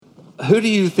Who do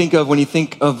you think of when you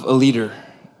think of a leader?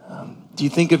 Do you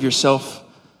think of yourself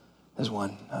as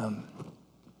one?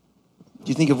 Do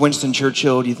you think of Winston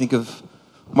Churchill? Do you think of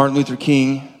Martin Luther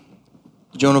King,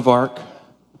 Joan of Arc,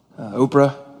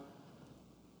 Oprah?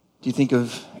 Do you think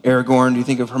of Aragorn? Do you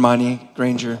think of Hermione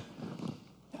Granger?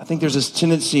 I think there's this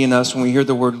tendency in us when we hear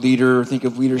the word leader or think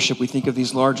of leadership, we think of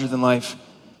these larger-than-life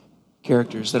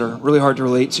characters that are really hard to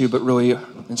relate to, but really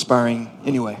inspiring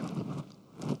anyway.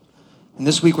 And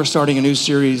this week we're starting a new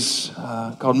series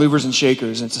called Movers and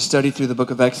Shakers, and it's a study through the book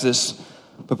of Exodus,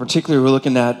 but particularly we're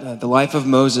looking at the life of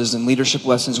Moses and leadership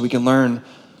lessons we can learn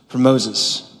from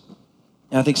Moses.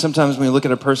 And I think sometimes when we look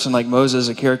at a person like Moses,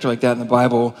 a character like that in the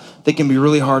Bible, they can be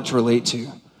really hard to relate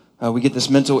to. We get this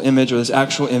mental image or this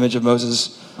actual image of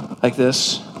Moses like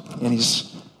this, and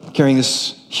he's carrying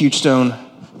this huge stone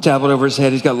tablet over his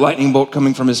head. He's got a lightning bolt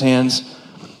coming from his hands.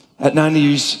 At 90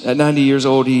 years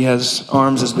old, he has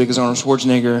arms as big as Arnold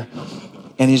Schwarzenegger,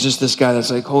 and he's just this guy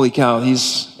that's like, holy cow,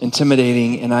 he's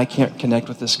intimidating, and I can't connect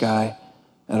with this guy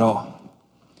at all.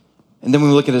 And then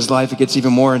when we look at his life, it gets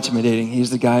even more intimidating.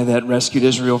 He's the guy that rescued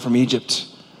Israel from Egypt.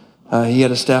 He had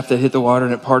a staff that hit the water,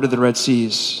 and it parted the Red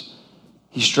Seas.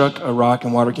 He struck a rock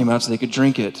and water came out so they could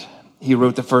drink it. He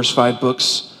wrote the first 5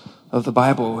 books of the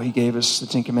Bible. He gave us the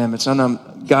 10 Commandments.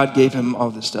 God gave him all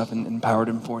this stuff and empowered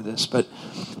him for this. But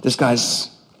this guy's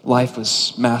life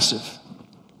was massive.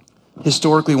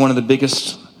 Historically, one of the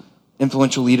biggest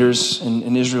influential leaders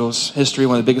in Israel's history,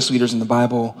 one of the biggest leaders in the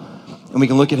Bible. And we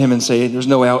can look at him and say, there's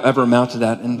no way I'll ever amount to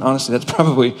that. And honestly, that's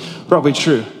probably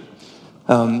true.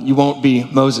 You won't be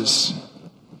Moses.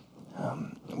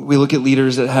 We look at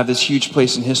leaders that have this huge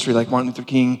place in history, like Martin Luther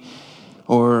King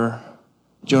or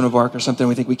Joan of Arc or something.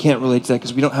 We think we can't relate to that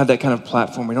because we don't have that kind of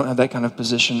platform. We don't have that kind of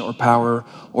position or power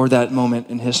or that moment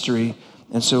in history.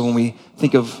 And so when we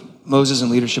think of Moses and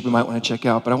leadership, we might want to check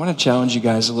out. But I want to challenge you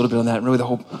guys a little bit on that. And really the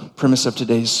whole premise of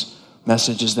today's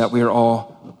message is that we are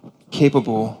all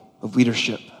capable of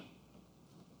leadership.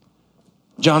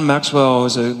 John Maxwell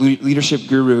is a leadership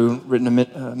guru, written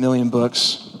a million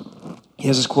books. He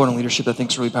has this quote on leadership that I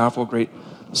think is really powerful, a great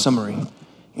summary.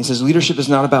 He says, leadership is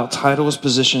not about titles,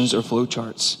 positions, or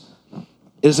flowcharts.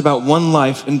 It is about one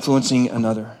life influencing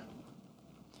another.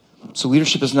 So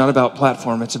leadership is not about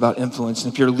platform, it's about influence.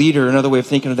 And if you're a leader, another way of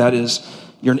thinking of that is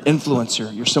you're an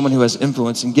influencer. You're someone who has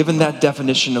influence. And given that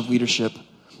definition of leadership,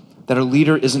 that a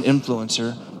leader is an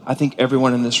influencer, I think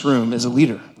everyone in this room is a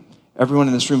leader. Everyone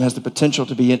in this room has the potential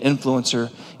to be an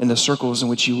influencer in the circles in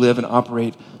which you live and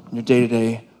operate in your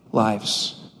day-to-day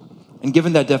lives. And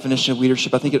given that definition of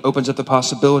leadership, I think it opens up the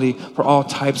possibility for all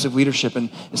types of leadership.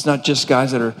 And it's not just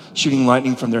guys that are shooting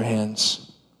lightning from their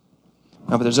hands.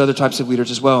 But there's other types of leaders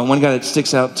as well. And one guy that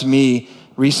sticks out to me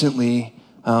recently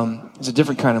is a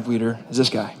different kind of leader, is this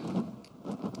guy.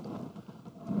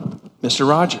 Mr.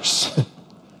 Rogers.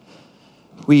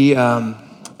 We,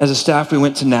 as a staff, we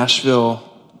went to Nashville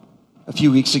a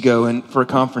few weeks ago and for a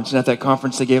conference. And at that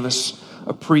conference, they gave us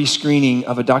a pre-screening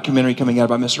of a documentary coming out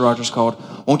about Mr. Rogers called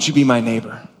Won't You Be My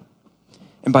Neighbor?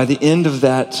 And by the end of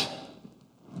that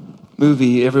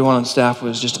movie, everyone on staff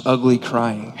was just ugly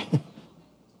crying.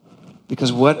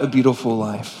 Because what a beautiful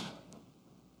life.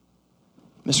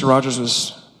 Mr. Rogers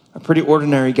was a pretty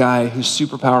ordinary guy whose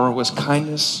superpower was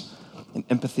kindness and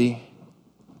empathy,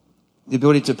 the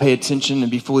ability to pay attention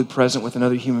and be fully present with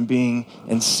another human being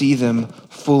and see them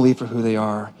fully for who they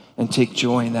are and take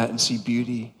joy in that and see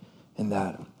beauty in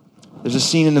that. There's a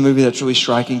scene in the movie that's really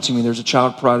striking to me. There's a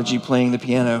child prodigy playing the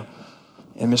piano,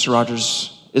 and Mr.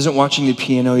 Rogers isn't watching the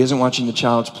piano. He isn't watching the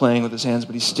child's playing with his hands,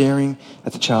 but he's staring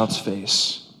at the child's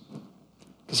face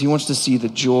because he wants to see the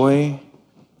joy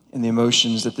and the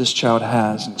emotions that this child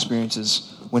has and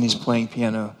experiences when he's playing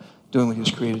piano, doing what he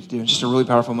was created to do. It's just a really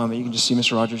powerful moment. You can just see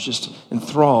Mr. Rogers just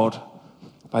enthralled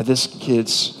by this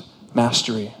kid's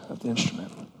mastery of the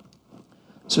instrument.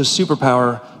 So his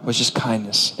superpower was just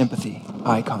kindness, empathy,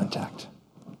 eye contact.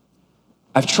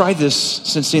 I've tried this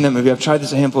since seeing that movie. I've tried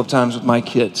this a handful of times with my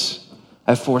kids.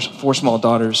 I have four small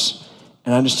daughters.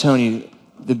 And I'm just telling you,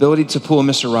 the ability to pull a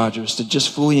Mr. Rogers, to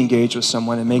just fully engage with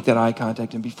someone and make that eye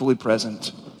contact and be fully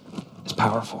present is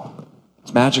powerful.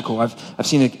 It's magical. I've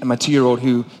seen my 2-year-old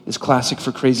who is classic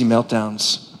for crazy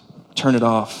meltdowns turn it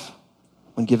off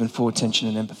when given full attention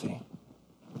and empathy.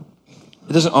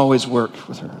 It doesn't always work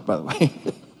with her, by the way.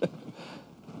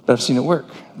 But I've seen it work.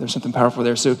 There's something powerful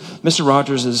there. So Mr.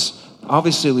 Rogers is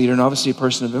obviously a leader and obviously a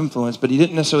person of influence, but he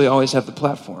didn't necessarily always have the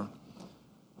platform.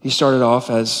 He started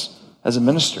off as a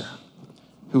minister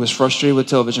who was frustrated with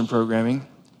television programming,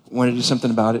 wanted to do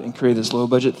something about it, and create this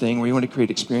low-budget thing where he wanted to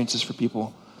create experiences for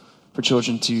people, for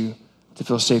children to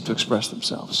feel safe to express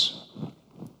themselves.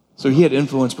 So he had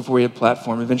influence before he had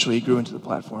platform. Eventually he grew into the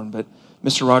platform. But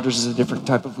Mr. Rogers is a different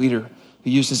type of leader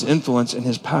who used his influence and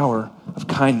his power of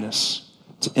kindness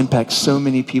to impact so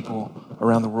many people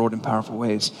around the world in powerful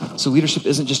ways. So leadership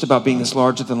isn't just about being this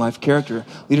larger-than-life character.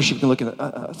 Leadership can look in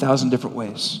a 1,000 different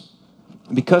ways.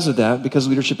 And because of that, because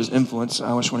leadership is influence,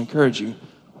 I just want to encourage you,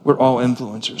 we're all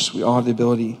influencers. We all have the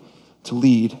ability to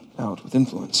lead out with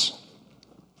influence.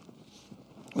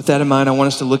 With that in mind, I want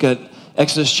us to look at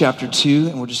Exodus chapter 2,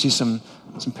 and we'll just see some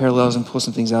parallels and pull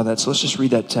some things out of that. So let's just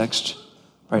read that text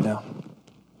right now.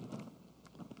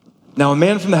 Now a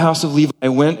man from the house of Levi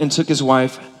went and took as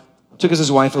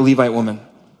his wife a Levite woman.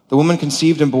 The woman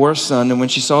conceived and bore a son, and when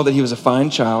she saw that he was a fine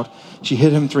child, she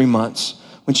hid him 3 months.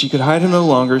 When she could hide him no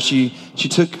longer, she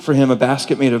took for him a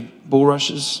basket made of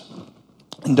bulrushes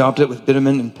and daubed it with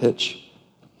bitumen and pitch.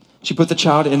 She put the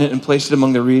child in it and placed it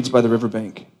among the reeds by the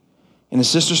riverbank. And his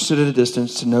sister stood at a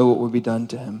distance to know what would be done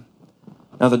to him.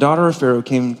 Now the daughter of Pharaoh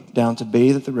came down to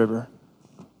bathe at the river,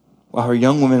 while her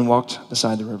young women walked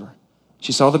beside the river.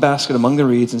 She saw the basket among the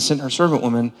reeds and sent her servant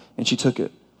woman, and she took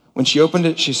it. When she opened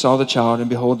it, she saw the child, and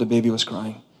behold, the baby was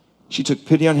crying. She took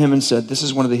pity on him and said, "This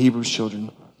is one of the Hebrews'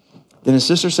 children." Then his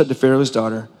sister said to Pharaoh's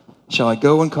daughter, "Shall I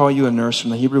go and call you a nurse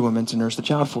from the Hebrew women to nurse the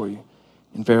child for you?"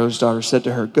 And Pharaoh's daughter said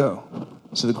to her, "Go."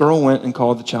 So the girl went and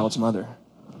called the child's mother.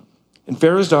 And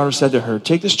Pharaoh's daughter said to her,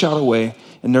 "Take this child away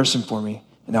and nurse him for me,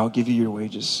 and I will give you your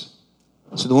wages."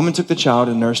 So the woman took the child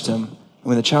and nursed him. And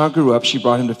when the child grew up, she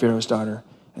brought him to Pharaoh's daughter,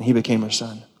 and he became her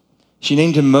son. She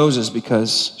named him Moses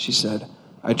because, she said,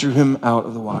 "I drew him out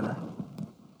of the water."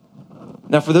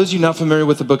 Now, for those of you not familiar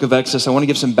with the book of Exodus, I want to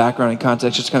give some background and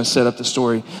context, just to kind of set up the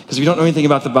story. Because if you don't know anything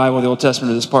about the Bible, the Old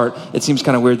Testament, or this part, it seems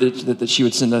kind of weird that she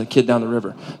would send a kid down the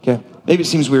river. Okay? Maybe it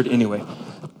seems weird anyway.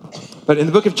 But in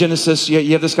the book of Genesis,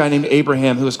 you have this guy named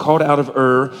Abraham who was called out of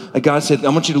Ur. God said, "I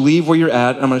want you to leave where you're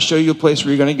at. I'm going to show you a place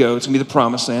where you're going to go. It's going to be the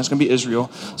promised land. It's going to be Israel."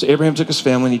 So Abraham took his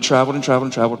family, and he traveled and traveled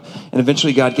and traveled. And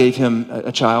eventually God gave him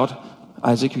a child,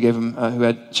 Isaac, who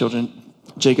had children,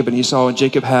 Jacob and Esau. And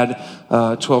Jacob had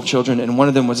 12 children, and one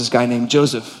of them was this guy named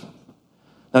Joseph.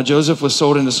 Now Joseph was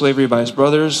sold into slavery by his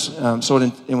brothers, and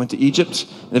went to Egypt.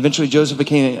 And eventually Joseph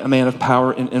became a man of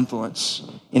power and influence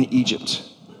in Egypt,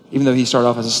 even though he started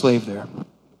off as a slave there.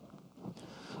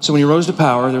 So when he rose to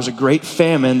power, there was a great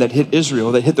famine that hit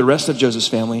Israel, that hit the rest of Joseph's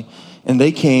family, and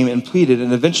they came and pleaded.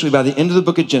 And eventually, by the end of the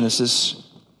book of Genesis,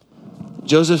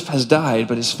 Joseph has died,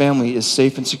 but his family is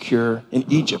safe and secure in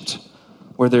Egypt,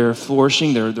 where they're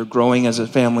flourishing, they're growing as a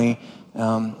family,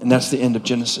 and that's the end of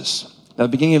Genesis. Now,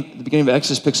 the beginning of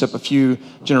Exodus picks up a few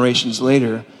generations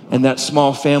later, and that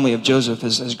small family of Joseph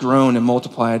has grown and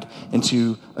multiplied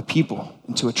into a people,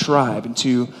 into a tribe,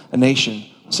 into a nation.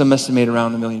 Some estimate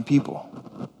around 1 million people.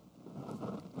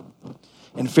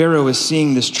 And Pharaoh is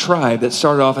seeing this tribe that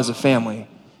started off as a family,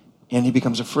 and he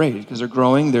becomes afraid because they're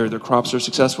growing, their crops are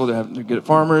successful, they're good at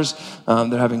farmers,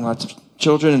 they're having lots of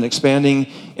children and expanding,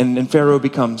 and Pharaoh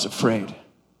becomes afraid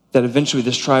that eventually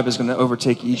this tribe is going to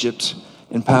overtake Egypt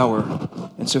in power.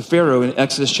 And so Pharaoh in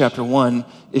Exodus chapter 1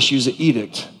 issues an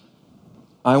edict.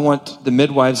 I want the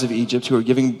midwives of Egypt who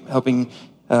are helping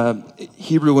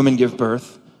Hebrew women give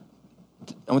birth,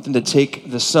 I want them to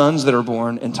take the sons that are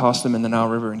born and toss them in the Nile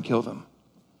River and kill them.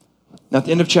 Now at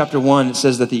the end of chapter 1, it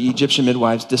says that the Egyptian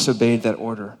midwives disobeyed that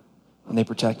order and they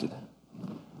protected.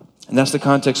 And that's the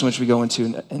context in which we go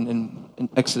into in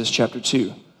Exodus chapter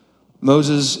 2.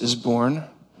 Moses is born.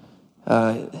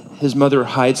 His mother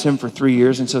hides him for 3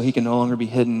 years until he can no longer be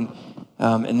hidden,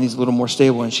 and he's a little more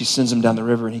stable, and she sends him down the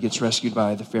river, and he gets rescued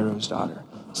by the Pharaoh's daughter.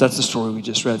 So that's the story we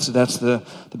just read. So that's the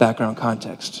background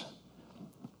context.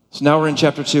 So now we're in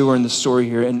chapter 2. We're in the story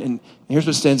here, and here's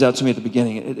what stands out to me at the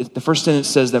beginning. The first sentence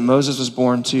says that Moses was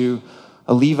born to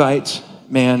a Levite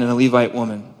man and a Levite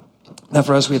woman. Now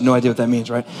for us, we have no idea what that means,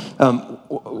 right?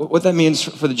 What that means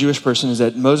for the Jewish person is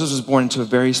that Moses was born into a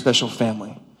very special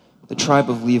family, the tribe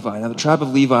of Levi. Now the tribe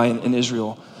of Levi in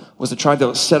Israel was the tribe that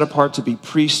was set apart to be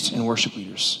priests and worship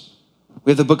leaders.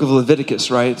 We have the book of Leviticus,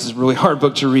 right? It's a really hard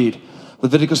book to read.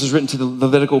 Leviticus was written to the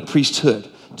Levitical priesthood,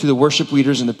 to the worship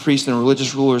leaders and the priests and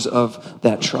religious rulers of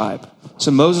that tribe.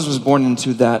 So Moses was born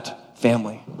into that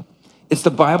family. It's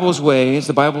the Bible's way, it's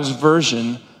the Bible's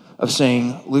version of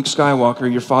saying, Luke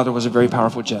Skywalker, your father was a very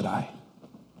powerful Jedi.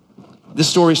 This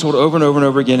story is told over and over and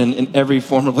over again in every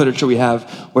form of literature we have,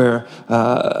 where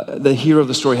the hero of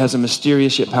the story has a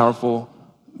mysterious yet powerful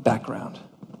background.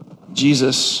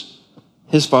 Jesus,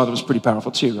 his father was pretty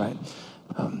powerful too, right?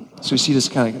 So we see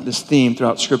this theme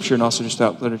throughout Scripture and also just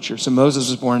throughout literature. So Moses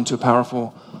was born into a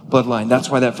powerful bloodline. That's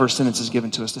why that first sentence is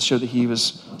given to us, to show that he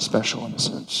was special in a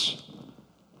sense.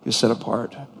 He was set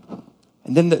apart.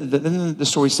 And then the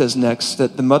story says next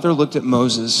that the mother looked at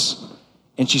Moses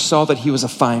and she saw that he was a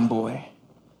fine boy.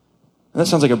 And that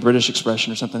sounds like a British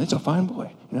expression or something. It's a fine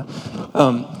boy, you know.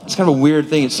 It's kind of a weird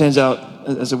thing. It stands out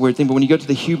as a weird thing. But when you go to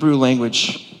the Hebrew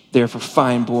language there for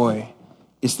fine boy,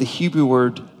 it's the Hebrew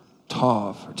word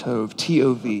tov, or tov,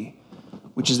 T-O-V,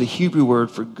 which is the Hebrew word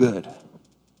for good.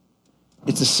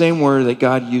 It's the same word that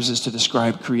God uses to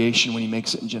describe creation when he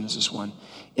makes it in Genesis 1.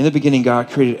 In the beginning, God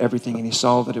created everything, and he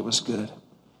saw that it was good.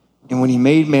 And when he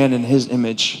made man in his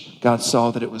image, God saw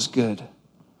that it was good.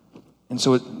 And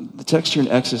so what the text here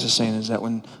in Exodus is saying is that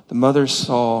when the mother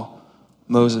saw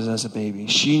Moses as a baby,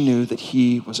 she knew that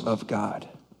he was of God.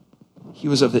 He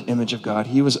was of the image of God.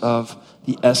 He was of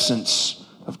the essence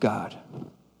of God.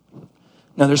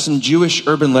 Now, there's some Jewish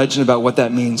urban legend about what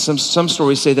that means. Some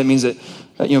stories say that means that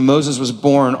Moses was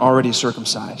born already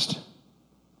circumcised.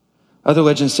 Other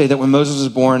legends say that when Moses was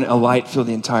born, a light filled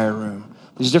the entire room.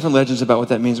 There's different legends about what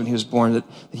that means when he was born, that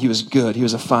he was good, he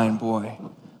was a fine boy.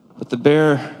 But the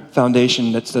bare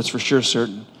foundation that's for sure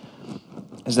certain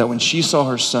is that when she saw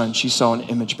her son, she saw an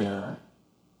image bearer.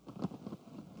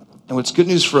 And what's good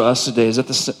news for us today is that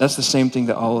that's the same thing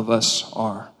that all of us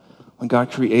are. When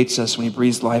God creates us, when he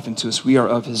breathes life into us, we are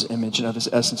of his image and of his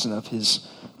essence and of his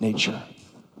nature.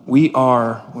 We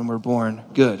are, when we're born,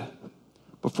 good.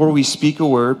 Before we speak a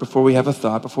word, before we have a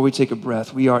thought, before we take a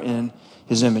breath, we are in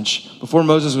his image. Before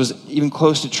Moses was even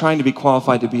close to trying to be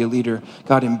qualified to be a leader,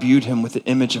 God imbued him with the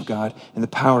image of God and the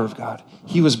power of God.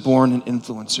 He was born an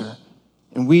influencer.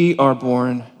 And we are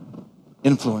born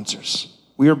influencers.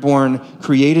 We are born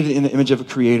created in the image of a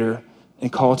creator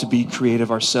and called to be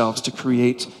creative ourselves, to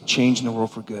create change in the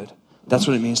world for good. That's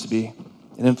what it means to be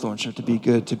an influencer, to be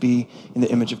good, to be in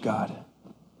the image of God.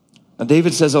 Now,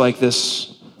 David says it like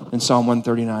this in Psalm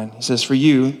 139. He says, "For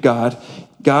you,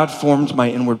 God formed my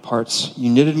inward parts.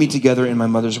 You knitted me together in my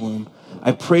mother's womb.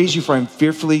 I praise you, for I am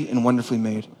fearfully and wonderfully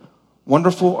made.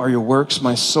 Wonderful are your works.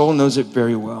 My soul knows it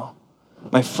very well.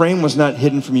 My frame was not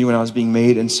hidden from you when I was being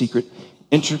made in secret,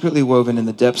 intricately woven in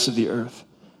the depths of the earth.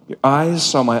 Your eyes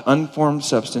saw my unformed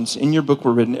substance. In your book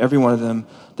were written, every one of them,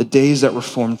 the days that were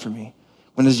formed for me,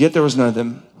 when as yet there was none of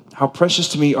them. How precious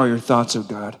to me are your thoughts, O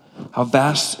God. How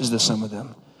vast is the sum of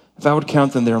them. If I would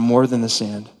count them, they are more than the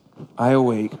sand. I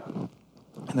awake,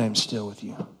 and I am still with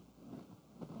you."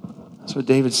 That's what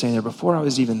David's saying there. Before I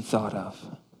was even thought of,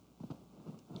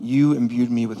 you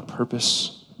imbued me with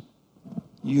purpose.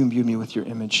 You imbued me with your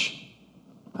image.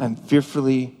 I am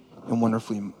fearfully and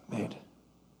wonderfully made.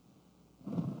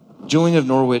 Julian of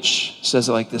Norwich says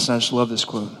it like this, and I just love this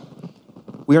quote.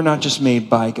 We are not just made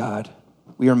by God,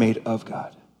 we are made of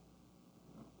God.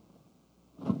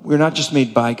 We are not just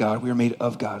made by God, we are made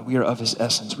of God. We are of his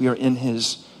essence. We are in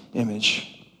his image.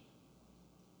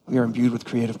 We are imbued with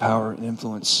creative power and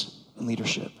influence and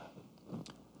leadership.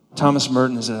 Thomas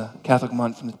Merton is a Catholic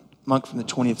monk from the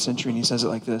 20th century, and he says it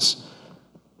like this.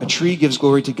 A tree gives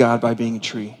glory to God by being a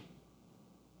tree.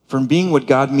 From being what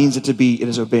God means it to be, it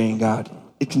is obeying God.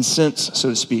 It consents, so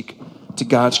to speak, to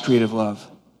God's creative love.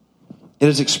 It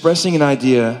is expressing an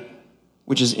idea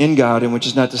which is in God and which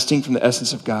is not distinct from the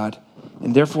essence of God.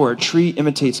 And therefore, a tree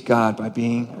imitates God by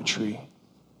being a tree.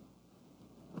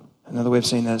 Another way of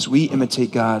saying that is we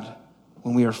imitate God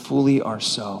when we are fully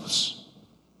ourselves.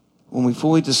 When we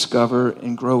fully discover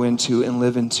and grow into and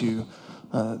live into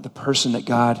the person that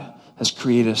God has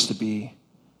created us to be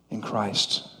in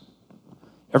Christ.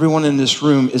 Everyone in this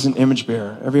room is an image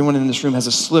bearer. Everyone in this room has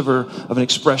a sliver of an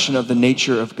expression of the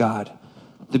nature of God.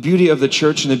 The beauty of the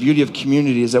church and the beauty of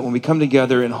community is that when we come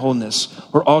together in wholeness,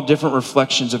 we're all different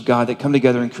reflections of God that come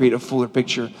together and create a fuller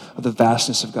picture of the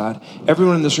vastness of God.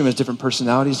 Everyone in this room has different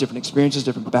personalities, different experiences,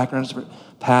 different backgrounds, different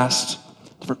past,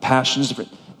 different passions,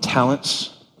 different talents.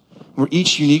 We're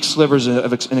each unique slivers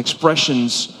and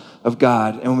expressions of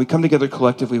God. And when we come together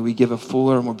collectively, we give a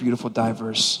fuller, more beautiful,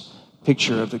 diverse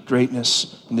picture of the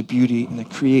greatness and the beauty and the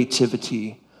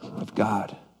creativity of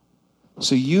God.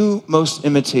 So you most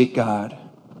imitate God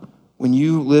when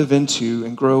you live into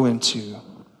and grow into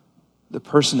the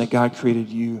person that God created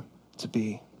you to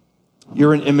be.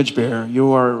 You're an image bearer.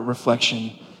 You are a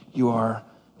reflection. You are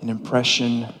an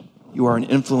impression. You are an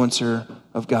influencer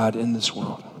of God in this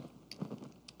world.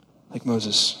 Like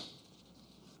Moses.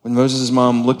 When Moses'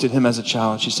 mom looked at him as a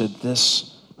child, she said,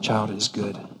 "This child is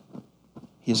good.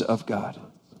 He is of God."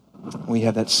 We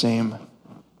have that same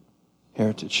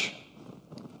heritage.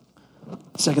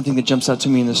 The second thing that jumps out to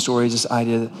me in this story is this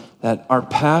idea that our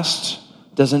past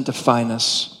doesn't define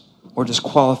us or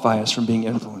disqualify us from being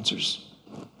influencers.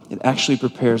 It actually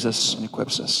prepares us and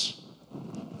equips us.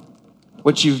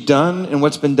 What you've done and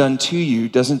what's been done to you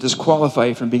doesn't disqualify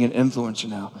you from being an influencer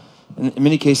now. And in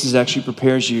many cases, it actually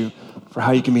prepares you for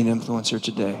how you can be an influencer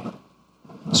today.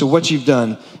 So what you've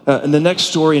done, in the next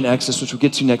story in Exodus, which we'll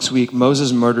get to next week,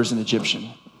 Moses murders an Egyptian.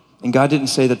 And God didn't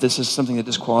say that this is something that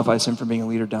disqualifies him from being a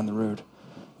leader down the road.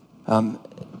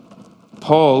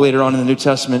 Paul, later on in the New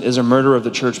Testament, is a murderer of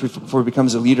the church before he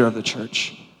becomes a leader of the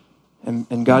church.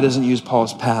 And God doesn't use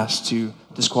Paul's past to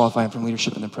disqualify him from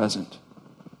leadership in the present.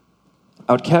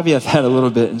 I would caveat that a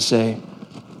little bit and say,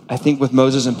 I think with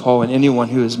Moses and Paul and anyone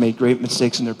who has made great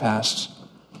mistakes in their past,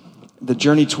 the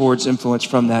journey towards influence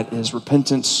from that is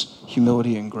repentance,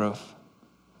 humility, and growth.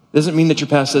 It doesn't mean that your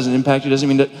past doesn't impact you. It doesn't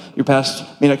mean that your past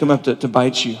may not come up to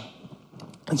bite you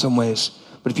in some ways.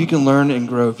 But if you can learn and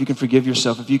grow, if you can forgive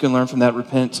yourself, if you can learn from that,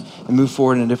 repent, and move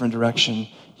forward in a different direction,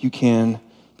 you can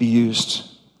be used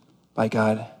by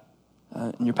God.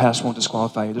 And your past won't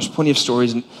disqualify you. There's plenty of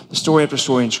stories, and the story after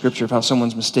story in Scripture of how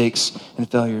someone's mistakes and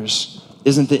failures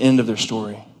isn't the end of their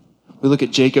story. We look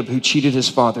at Jacob, who cheated his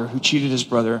father, who cheated his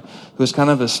brother, who was kind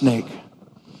of a snake.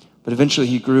 But eventually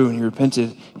he grew and he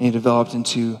repented and he developed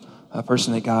into a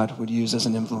person that God would use as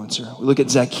an influencer. We look at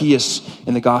Zacchaeus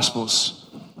in the Gospels,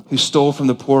 who stole from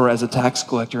the poor as a tax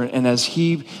collector. And as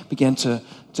he began to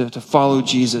follow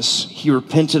Jesus, he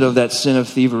repented of that sin of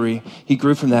thievery. He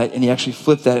grew from that and he actually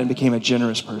flipped that and became a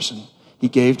generous person. He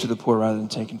gave to the poor rather than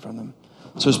taking from them.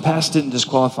 So his past didn't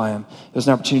disqualify him. It was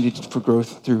an opportunity for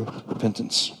growth through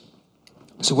repentance.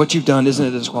 So what you've done isn't a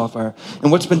disqualifier.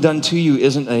 And what's been done to you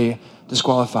isn't a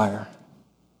disqualifier.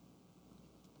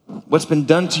 What's been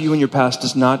done to you in your past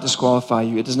does not disqualify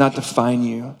you. It does not define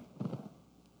you.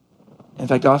 In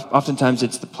fact, oftentimes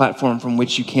it's the platform from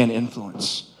which you can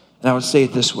influence. And I would say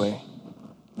it this way.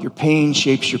 Your pain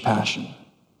shapes your passion.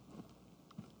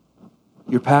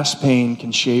 Your past pain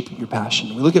can shape your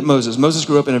passion. We look at Moses. Moses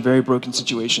grew up in a very broken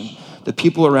situation. The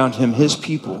people around him, his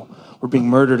people, were being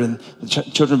murdered and the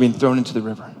children were being thrown into the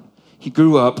river. He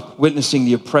grew up witnessing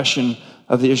the oppression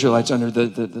of the Israelites under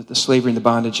the slavery and the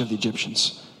bondage of the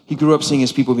Egyptians. He grew up seeing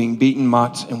his people being beaten,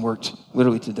 mocked, and worked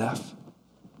literally to death.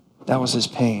 That was his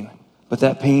pain. But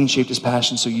that pain shaped his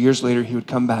passion, so years later he would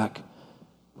come back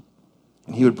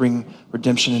and he would bring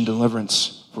redemption and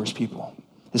deliverance for his people.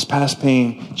 His past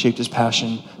pain shaped his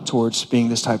passion towards being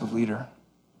this type of leader.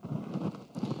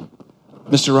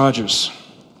 Mr. Rogers,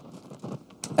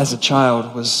 as a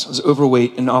child, was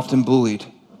overweight and often bullied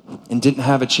and didn't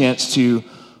have a chance to,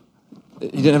 he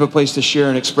didn't have a place to share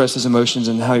and express his emotions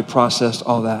and how he processed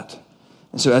all that.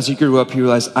 And so as he grew up, he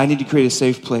realized, I need to create a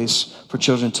safe place for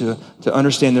children to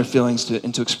understand their feelings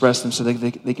and to express them so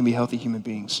that they can be healthy human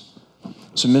beings.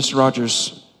 So Mr.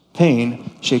 Rogers'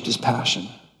 pain shaped his passion.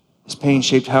 His pain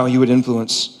shaped how he would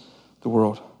influence the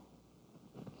world.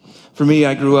 For me,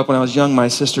 I grew up when I was young. My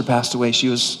sister passed away. She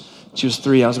was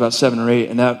 3. I was about 7 or 8,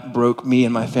 and that broke me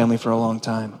and my family for a long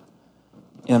time.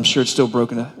 And I'm sure it's still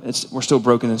broken. We're still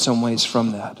broken in some ways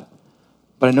from that.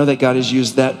 But I know that God has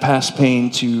used that past pain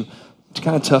to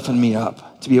kind of toughen me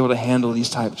up, to be able to handle these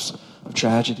types of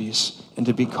tragedies and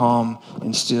to be calm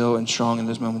and still and strong in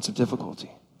those moments of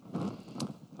difficulty.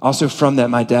 Also from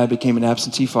that, my dad became an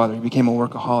absentee father. He became a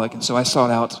workaholic. And so I sought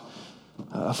out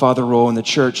a father role in the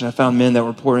church, and I found men that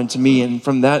were poured into me. And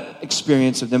from that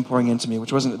experience of them pouring into me,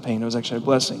 which wasn't a pain, it was actually a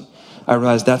blessing, I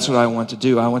realized that's what I want to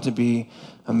do. I want to be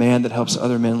a man that helps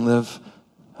other men live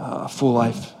a full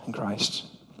life in Christ.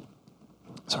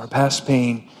 So our past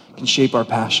pain can shape our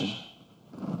passion.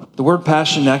 The word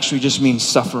passion actually just means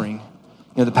suffering.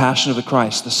 You know, the passion of the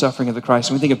Christ, the suffering of the Christ.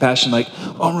 And we think of passion like,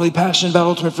 oh, I'm really passionate about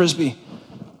Ultimate Frisbee.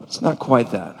 It's not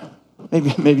quite that.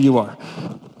 Maybe you are.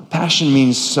 Passion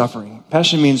means suffering.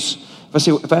 Passion means,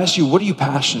 if I ask you, what are you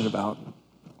passionate about?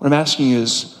 What I'm asking you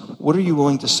is, what are you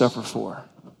willing to suffer for?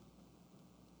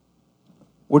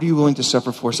 What are you willing to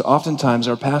suffer for? So oftentimes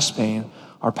our past pain,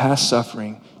 our past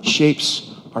suffering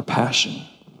shapes our passion,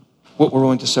 what we're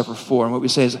willing to suffer for. And what we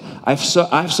say is, I've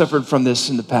suffered from this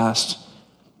in the past,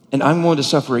 and I'm willing to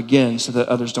suffer again so that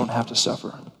others don't have to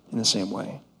suffer in the same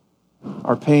way.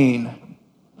 Our pain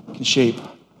can shape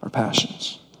our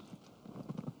passions.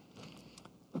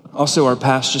 Also, our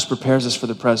past just prepares us for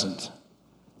the present.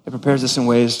 It prepares us in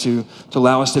ways to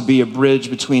allow us to be a bridge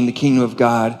between the kingdom of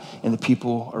God and the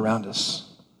people around us.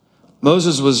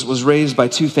 Moses was raised by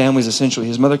 2 families, essentially.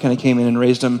 His mother kind of came in and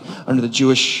raised him under the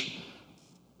Jewish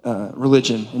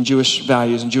religion and Jewish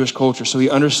values and Jewish culture. So he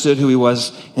understood who he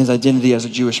was and his identity as a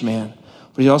Jewish man.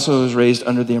 But he also was raised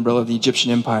under the umbrella of the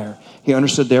Egyptian Empire. He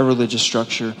understood their religious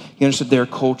structure. He understood their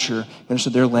culture. He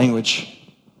understood their language.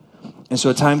 And so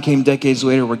a time came decades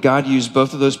later where God used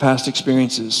both of those past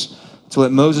experiences to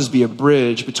let Moses be a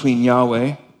bridge between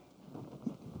Yahweh,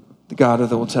 the God of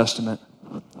the Old Testament,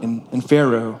 and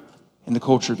Pharaoh, in the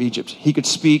culture of Egypt. He could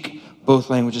speak both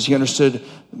languages. He understood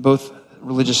both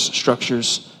religious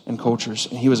structures and cultures,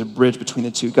 and he was a bridge between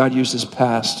the two. God used his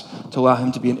past to allow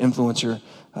him to be an influencer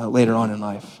later on in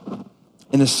life.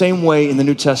 In the same way, in the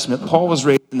New Testament, Paul was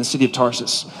raised in the city of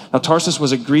Tarsus. Now, Tarsus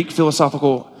was a Greek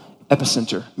philosophical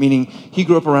epicenter, meaning he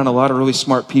grew up around a lot of really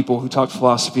smart people who talked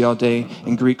philosophy all day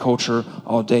and Greek culture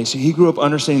all day. So he grew up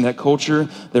understanding that culture,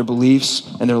 their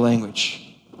beliefs, and their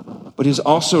language. But he was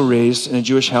also raised in a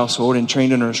Jewish household and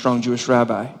trained under a strong Jewish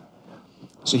rabbi.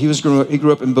 So he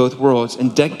grew up in both worlds.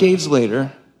 And decades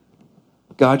later,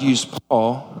 God used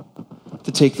Paul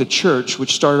to take the church,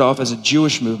 which started off as a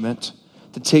Jewish movement,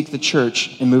 to take the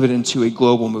church and move it into a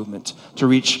global movement, to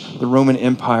reach the Roman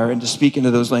Empire and to speak into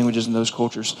those languages and those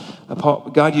cultures.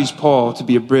 God used Paul to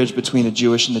be a bridge between the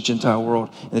Jewish and the Gentile world,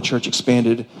 and the church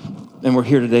expanded, and we're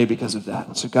here today because of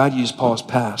that. So God used Paul's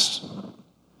past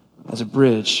as a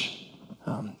bridge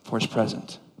for his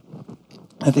present.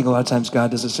 I think a lot of times God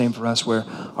does the same for us, where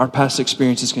our past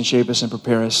experiences can shape us and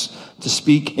prepare us to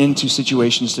speak into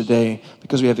situations today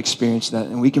because we have experienced that.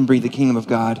 And we can bring the kingdom of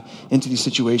God into these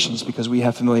situations because we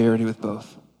have familiarity with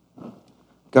both.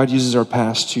 God uses our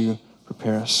past to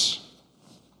prepare us.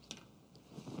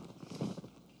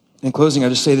 In closing, I'll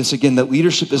just say this again, that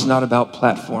leadership is not about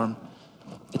platform.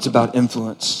 It's about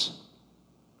influence.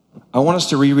 I want us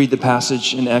to reread the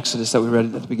passage in Exodus that we read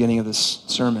at the beginning of this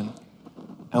sermon.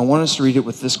 I want us to read it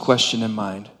with this question in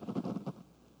mind.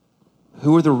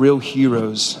 Who are the real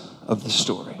heroes of the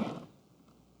story?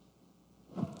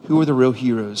 Who are the real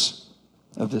heroes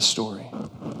of this story?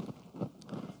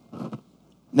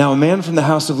 Now, a man from the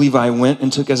house of Levi went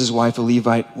and took as his wife a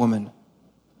Levite woman.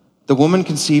 The woman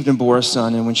conceived and bore a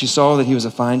son, and when she saw that he was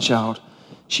a fine child,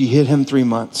 she hid him 3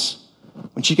 months.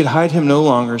 When she could hide him no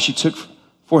longer, she took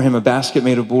for him a basket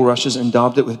made of bulrushes and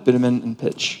daubed it with bitumen and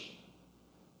pitch.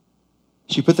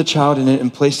 She put the child in it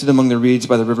and placed it among the reeds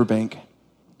by the riverbank.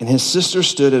 And his sister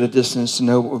stood at a distance to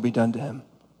know what would be done to him.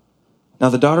 Now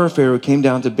the daughter of Pharaoh came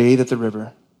down to bathe at the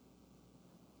river,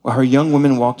 while her young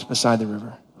women walked beside the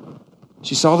river.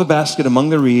 She saw the basket among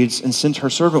the reeds and sent her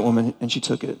servant woman, and she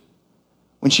took it.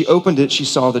 When she opened it, she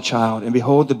saw the child, and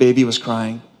behold, the baby was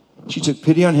crying. She took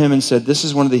pity on him and said, "This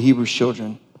is one of the Hebrew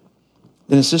children."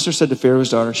 Then his sister said to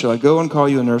Pharaoh's daughter, "Shall I go and call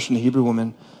you a nurse from the Hebrew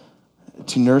woman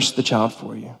to nurse the child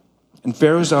for you?" And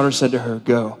Pharaoh's daughter said to her,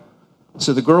 "Go."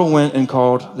 So the girl went and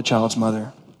called the child's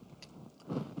mother.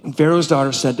 And Pharaoh's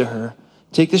daughter said to her,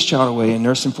 "Take this child away and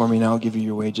nurse him for me, and I will give you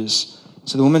your wages."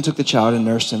 So the woman took the child and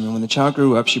nursed him. And when the child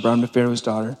grew up, she brought him to Pharaoh's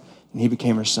daughter, and he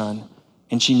became her son.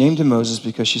 And she named him Moses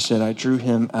because she said, "I drew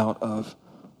him out of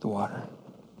the water."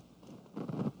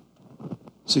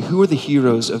 So who are the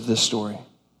heroes of this story?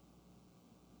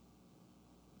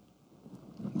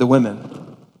 The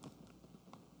women.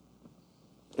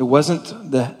 It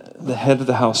wasn't the head of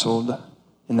the household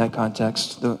in that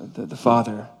context, the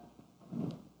father,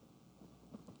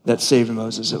 that saved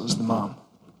Moses. It was the mom.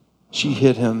 She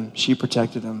hid him. She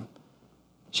protected him.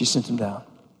 She sent him down.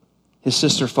 His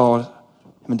sister followed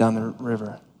him down the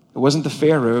river. It wasn't the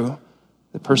Pharaoh,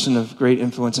 the person of great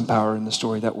influence and power in the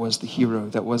story, that was the hero,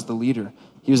 that was the leader.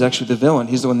 He was actually the villain.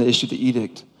 He's the one that issued the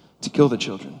edict to kill the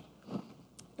children.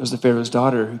 It was the Pharaoh's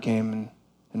daughter who came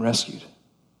and rescued.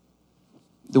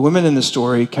 The women in the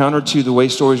story, counter to the way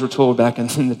stories were told back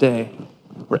in the day,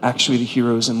 were actually the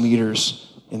heroes and leaders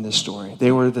in this story.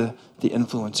 They were the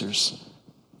influencers.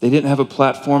 They didn't have a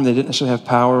platform. They didn't necessarily have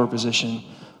power or position,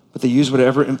 but they used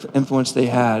whatever influence they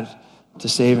had to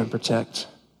save and protect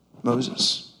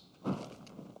Moses.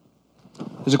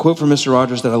 There's a quote from Mr.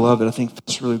 Rogers that I love that I think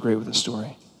fits really great with the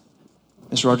story.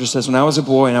 Mr. Rogers says, "When I was a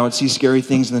boy and I would see scary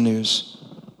things in the news,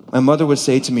 my mother would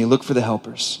say to me, 'Look for the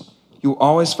helpers. You will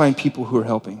always find people who are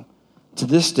helping.' To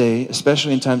this day,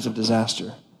 especially in times of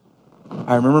disaster,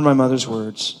 I remember my mother's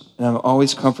words, and I'm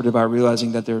always comforted by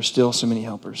realizing that there are still so many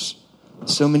helpers,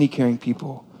 so many caring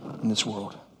people in this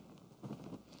world."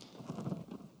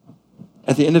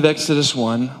 At the end of Exodus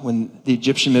 1, when the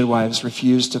Egyptian midwives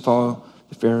refused to follow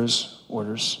the Pharaoh's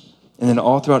orders, and then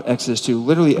all throughout Exodus 2,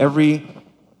 literally every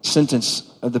sentence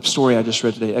of the story I just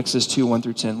read today, Exodus 2, 1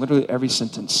 through 10, literally every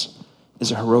sentence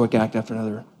is a heroic act after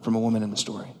another from a woman in the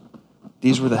story.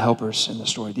 These were the helpers in the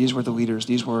story. These were the leaders.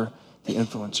 These were the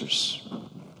influencers.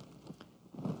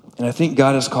 And I think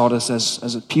God has called us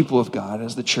as a people of God,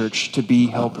 as the church, to be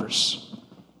helpers.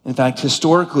 In fact,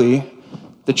 historically,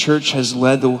 the church has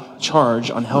led the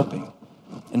charge on helping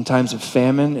in times of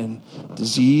famine and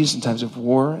disease, in times of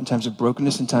war, in times of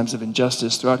brokenness, in times of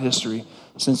injustice throughout history.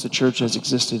 Since the church has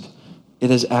existed, it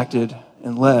has acted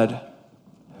and led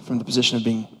from the position of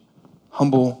being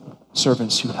humble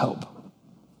servants who help,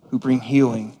 who bring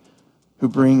healing, who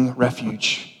bring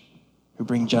refuge, who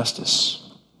bring justice.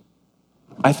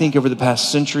 I think over the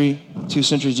past century, 2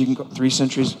 centuries, you can go 3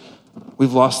 centuries,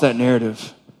 we've lost that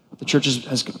narrative. The church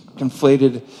has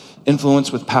conflated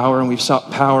influence with power, and we've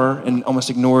sought power and almost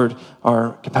ignored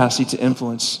our capacity to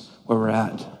influence where we're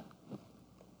at.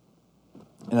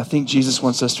 And I think Jesus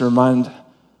wants us to remind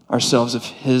ourselves of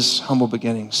his humble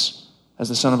beginnings as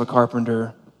the son of a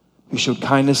carpenter who showed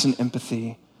kindness and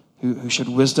empathy, who showed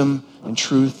wisdom and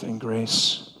truth and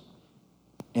grace,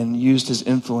 and used his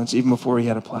influence even before he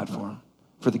had a platform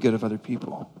for the good of other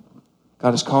people.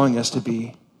 God is calling us to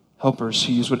be helpers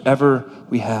who use whatever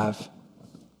we have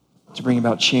to bring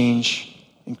about change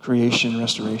and creation and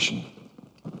restoration.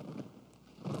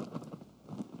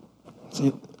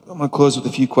 So I'm going to close with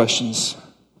a few questions.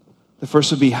 The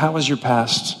first would be, how has your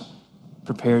past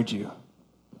prepared you?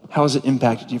 How has it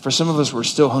impacted you? For some of us, we're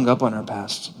still hung up on our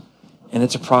past. And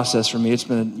it's a process for me. It's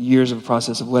been years of a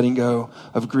process of letting go,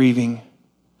 of grieving,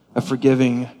 of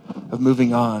forgiving, of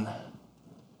moving on.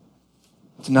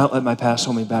 To not let my past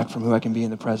hold me back from who I can be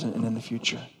in the present and in the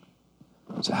future.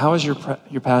 So how has your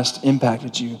past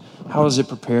impacted you? How has it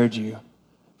prepared you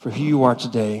for who you are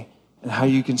today and how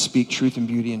you can speak truth and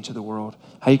beauty into the world?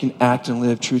 How you can act and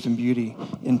live truth and beauty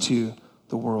into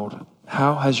the world?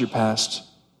 How has your past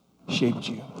shaped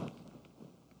you?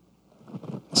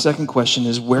 The second question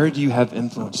is, where do you have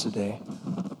influence today?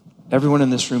 Everyone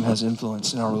in this room has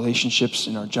influence in our relationships,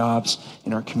 in our jobs,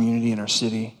 in our community, in our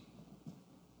city.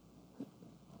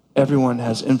 Everyone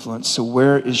has influence. So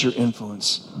where is your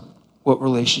influence? What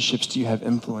relationships do you have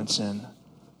influence in?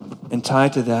 And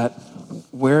tied to that,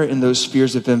 where in those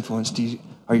spheres of influence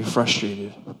are you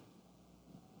frustrated?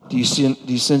 Do you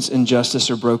sense injustice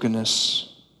or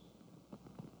brokenness?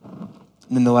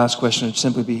 And then the last question would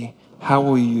simply be, how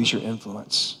will you use your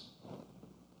influence?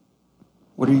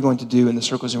 What are you going to do in the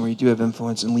circles in where you do have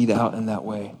influence and lead out in that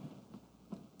way?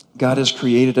 God has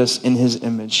created us in his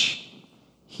image.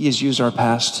 He has used our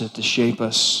past to shape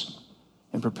us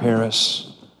and prepare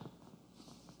us.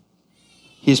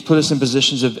 He has put us in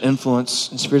positions of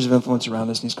influence and spheres of influence around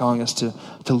us, and he's calling us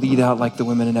to lead out like the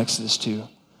women in Exodus 2,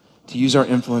 to use our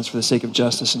influence for the sake of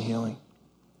justice and healing.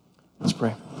 Let's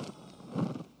pray.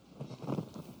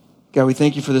 God, we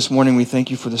thank you for this morning. We thank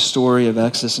you for the story of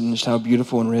Exodus and just how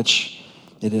beautiful and rich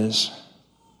it is.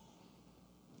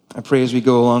 I pray as we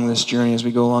go along this journey, as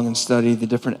we go along and study the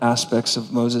different aspects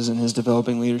of Moses and his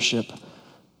developing leadership,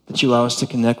 that you allow us to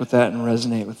connect with that and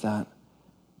resonate with that.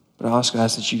 But I also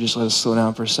ask that you just let us slow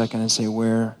down for a second and say,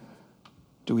 where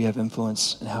do we have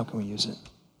influence and how can we use it?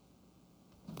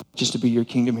 Just to be your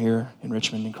kingdom here in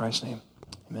Richmond, in Christ's name.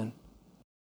 Amen.